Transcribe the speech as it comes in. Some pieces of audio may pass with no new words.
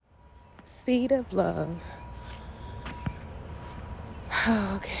Seed of love.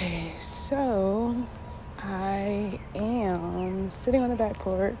 Okay, so I am sitting on the back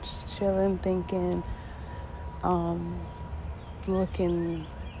porch, chilling, thinking, looking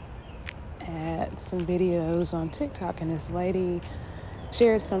at some videos on TikTok, and this lady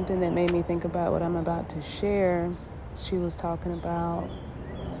shared something that made me think about what I'm about to share. She was talking about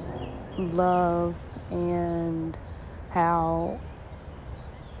love and how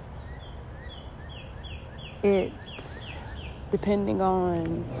it, depending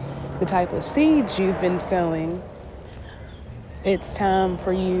on the type of seeds you've been sowing, it's time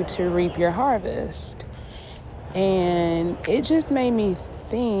for you to reap your harvest. And it just made me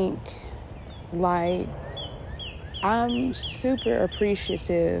think, like, I'm super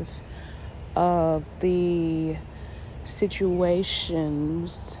appreciative of the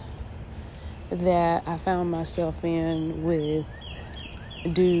situations that I found myself in with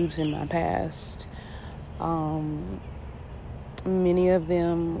dudes in my past. Many of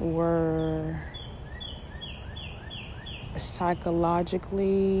them were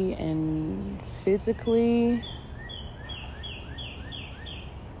psychologically and physically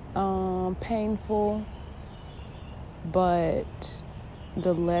painful, but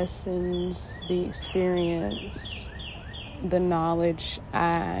the lessons, the experience, the knowledge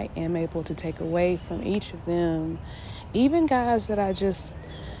I am able to take away from each of them, even guys that I just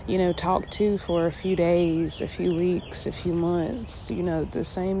talk to for a few days, a few weeks, a few months, the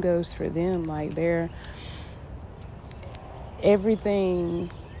same goes for them. Like,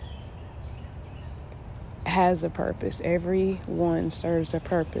 everything has a purpose. Everyone serves a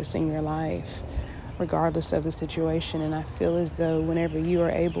purpose in your life, regardless of the situation. And I feel as though whenever you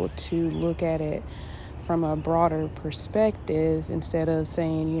are able to look at it from a broader perspective, instead of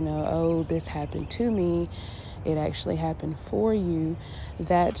saying, oh, this happened to me, it actually happened for you,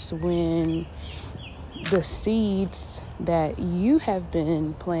 that's when the seeds that you have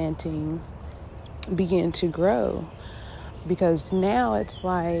been planting begin to grow. Because now it's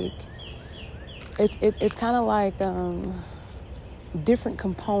like, it's kind of like different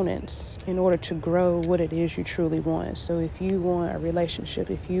components in order to grow what it is you truly want. So if you want a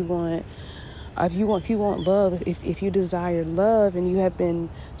relationship, if you want love, if you desire love, and you have been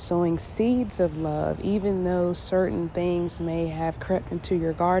sowing seeds of love, even though certain things may have crept into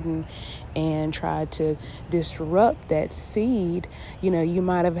your garden and tried to disrupt that seed, you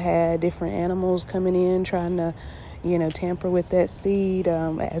might have had different animals coming in trying to tamper with that seed.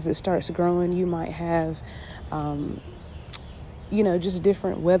 As it starts growing, you might have just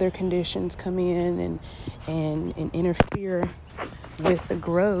different weather conditions come in and interfere with the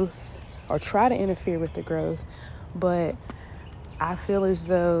growth, or try to interfere with the growth. But I feel as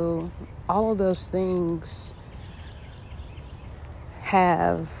though all of those things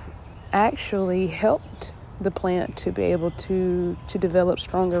have actually helped the plant to be able to develop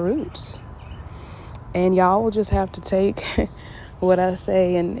stronger roots. And y'all will just have to take what I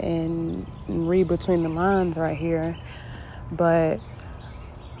say and read between the lines right here. But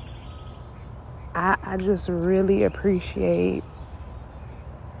I just really appreciate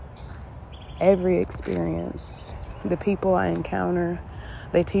every experience. The people I encounter,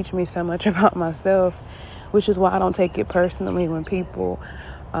 they teach me so much about myself, which is why I don't take it personally when people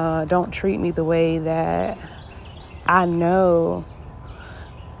don't treat me the way that I know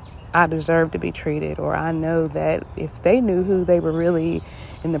I deserve to be treated, or I know that if they knew who they were really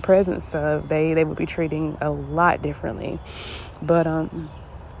in the presence of, they would be treating a lot differently. But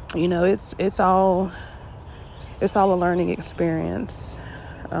it's all a learning experience.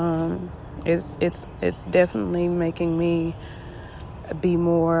 It's definitely making me be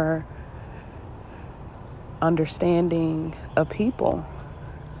more understanding of people,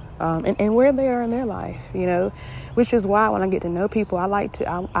 and where they are in their life, which is why when I get to know people, I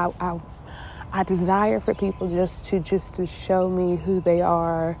desire for people just to show me who they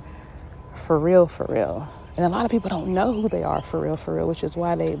are for real. And a lot of people don't know who they are for real, which is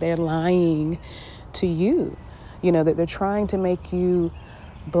why they're lying to you, that they're trying to make you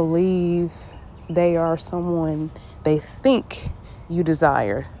believe they are someone they think you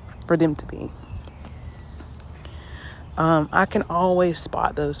desire for them to be. I can always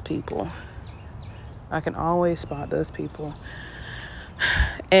spot those people.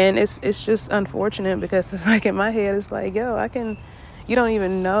 And it's just unfortunate, because it's like, in my head, it's like, you don't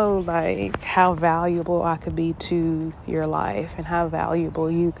even know like how valuable I could be to your life and how valuable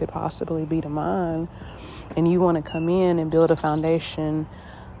you could possibly be to mine. And you want to come in and build a foundation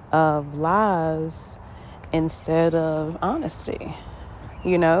of lies instead of honesty.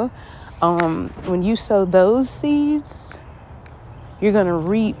 When you sow those seeds, you're going to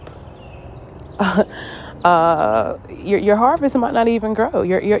reap your harvest might not even grow.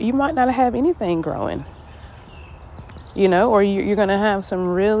 You might not have anything growing, or you're going to have some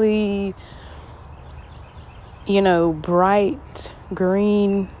really, bright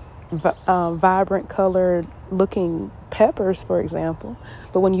green, vibrant colored looking peppers, for example.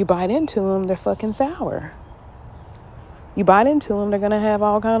 But when you bite into them, they're fucking sour. You bite into them, they're going to have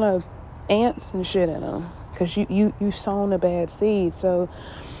all kind of ants and shit in them because you sown a bad seed. So,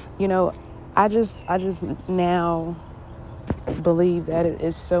 I just now believe that it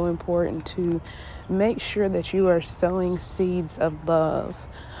is so important to make sure that you are sowing seeds of love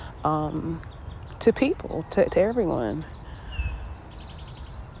to people, to everyone.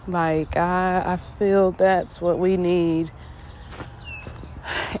 Like, I feel that's what we need.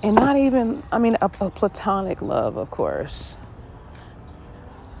 And not even, a platonic love, of course.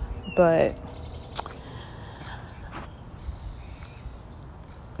 But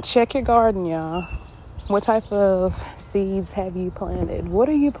check your garden, y'all. What type of seeds have you planted? What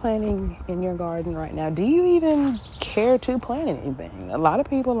are you planting in your garden right now? Do you even care to plant anything? A lot of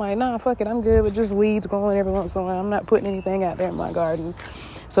people are like, nah, fuck it, I'm good with just weeds growing every once in a while. I'm not putting anything out there in my garden.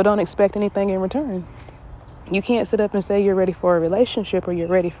 So don't expect anything in return. You can't sit up and say you're ready for a relationship or you're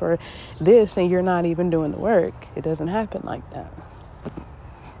ready for this and you're not even doing the work. It doesn't happen like that.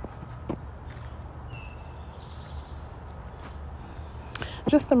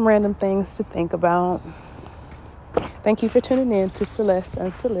 Just some random things to think about. Thank you for tuning in to Celeste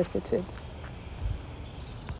Unsolicited.